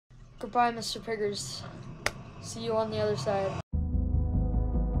Goodbye, Mr. Piggers. See you on the other side.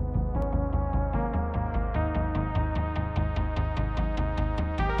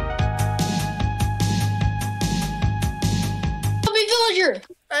 Villager!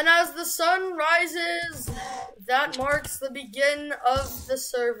 And as the sun rises, that marks the begin of the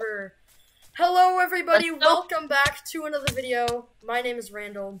server. Hello, everybody. Welcome back to another video. My name is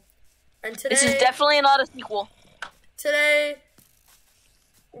Randall. And today... This is definitely not a sequel. Today,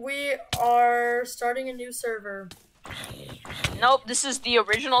 we are starting a new server. Nope, this is the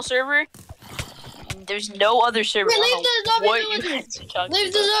original server. There's no other server. Wait, leave the zombie villager!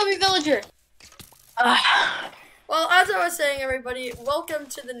 Leave the zombie villager! Well, as I was saying, everybody, welcome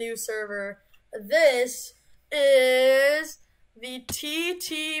to the new server. This is the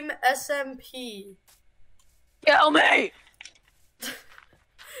Team Smp. Kill me!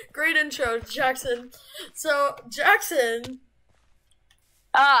 Great intro, Jackson. So, Jackson...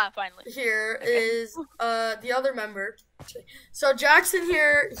 finally. Here is the other member. So, Jackson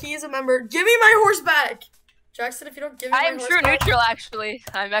here, he's a member. Give me my horse back! Jackson, if you don't give me my horse back... I am true neutral, actually.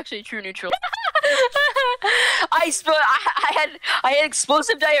 I'm actually true neutral. I had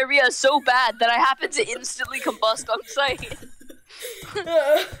explosive diarrhea so bad that I happened to instantly combust on sight.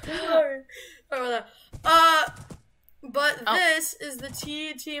 Sorry about that. But this is the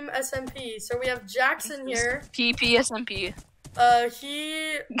Team Smp. So we have Jackson here. PPSMP.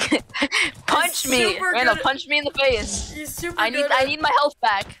 He punch me, Randall. Punch me in the face. He's super I need my health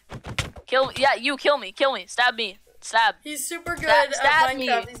back. Kill me, stab me, stab. He's super good at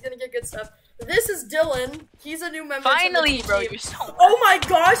Minecraft. He's gonna get good stuff. This is Dylan. He's a new member. Finally, to the bro, team. you're so. Oh my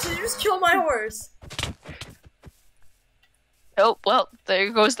gosh! Did you just kill my horse? Oh well,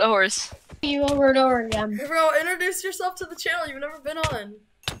 there goes the horse. You over and over again. Bro, introduce yourself to the channel. You've never been on.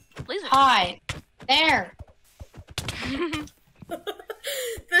 Please. Hi. There.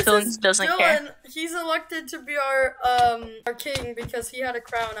 This Dylan is doesn't Dylan. care. He's elected to be our king because he had a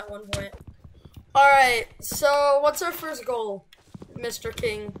crown at one point. All right. So what's our first goal, Mr.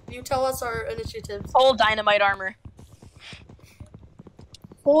 King? You tell us our initiatives. Whole dynamite armor.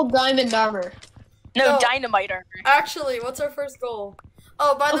 Full diamond armor. No, dynamite armor. Actually, what's our first goal?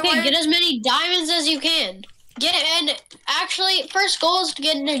 Oh, by the way. Okay, get as many diamonds as you can. Actually, first goal is to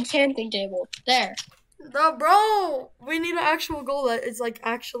get an enchanting table. There. No, bro. We need an actual goal that is like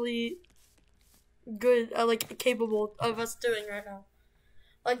actually good, like capable of us doing right now.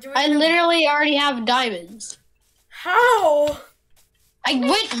 Like, I literally already have diamonds. How? I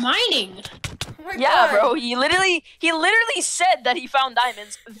went mining. Oh my Yeah, God. bro. He literally said that he found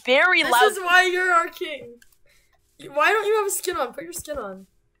diamonds very loud. This is why you're our king. Why don't you have a skin on? Put your skin on.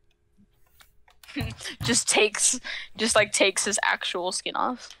 just takes his actual skin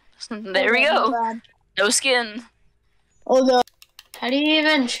off. There we go. God. No skin. Oh no. How do you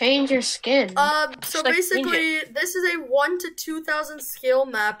even change your skin? So basically, this is a 1 to 2,000 scale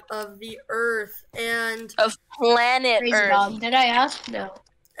map of the Earth and Of planet Crazy Earth. Dog. Did I ask? No.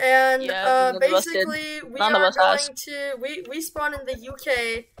 And Yeah, basically, we None of are us going has. to we spawn in the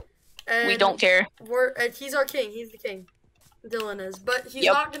UK. And We don't care. he's our king. He's the king. Dylan is, but he's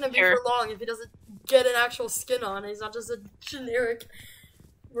Yep, not gonna be sure. for long if he doesn't get an actual skin on. He's not just a generic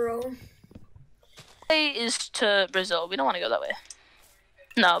bro. Way is to Brazil. We don't want to go that way.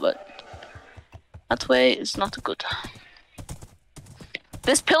 No, but that way is not good.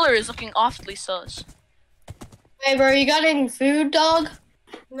 This pillar is looking awfully sus. Hey, bro, you got any food, dog?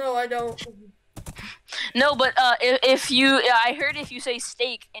 No, I don't. No, but I heard if you say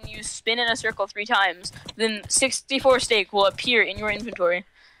steak and you spin in a circle 3 times, then 64 steak will appear in your inventory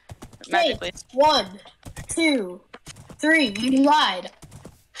magically. 1, 2, 3. You lied.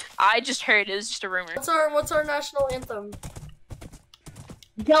 I just heard it was just a rumor. What's our national anthem?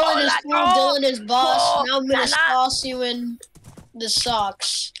 Dylan is cool. Dylan is boss. Oh, Now I'm gonna toss you in the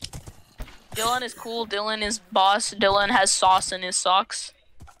socks. Dylan is cool. Dylan is boss. Dylan has sauce in his socks.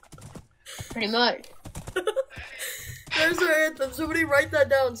 Pretty much. There's our anthem. Somebody write that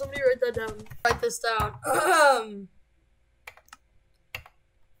down. Write this down.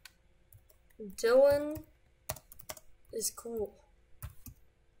 Dylan is cool.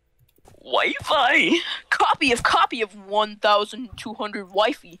 Wi-Fi. Copy of 1,200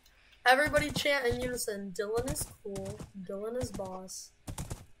 Wi-Fi. Everybody chant in unison. Dylan is cool. Dylan is boss.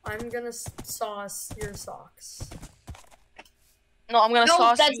 I'm gonna sauce your socks. No, I'm gonna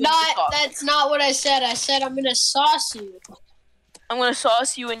sauce you. That's not what I said. I said I'm gonna sauce you. I'm gonna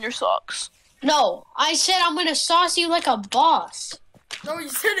sauce you in your socks. No, I said I'm gonna sauce you like a boss. No, you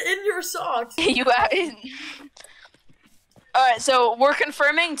said in your socks. You Alright, so we're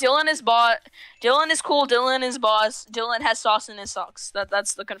confirming Dylan is Dylan is cool, Dylan is boss, Dylan has sauce in his socks.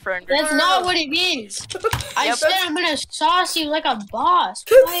 That's the confirmed. That's not what it means. I said I'm gonna sauce you like a boss.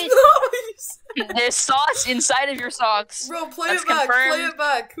 Nice. There's sauce inside of your socks. Bro, play That's it back. confirmed. Play it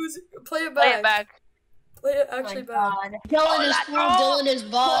back. Play it back? Play it back. Play it actually back. Dylan is cool, Dylan is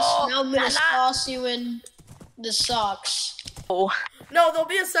boss. Oh, Now I'm gonna sauce you in the socks. Oh. No, there'll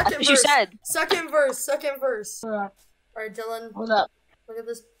be a second That's verse. what you said. Second verse. Alright, Dylan. Hold up. Look at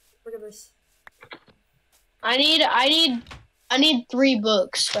this. Look at this. I need 3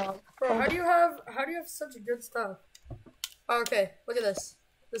 books. So. Bro, how do you have such good stuff? Oh, okay, look at this.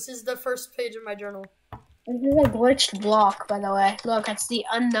 This is the first page of my journal. This is a glitched block, by the way. Look, it's the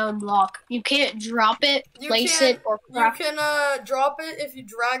unknown block. You can't drop it, place it, or craft it. You can drop it if you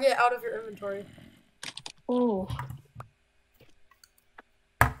drag it out of your inventory. Ooh.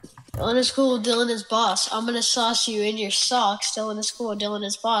 Dylan is cool, Dylan is boss. I'm gonna sauce you in your socks. Dylan is cool, Dylan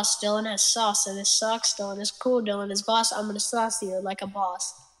is boss. Dylan has sauce in his socks. Dylan is cool, Dylan is boss. I'm gonna sauce you like a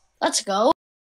boss. Let's go.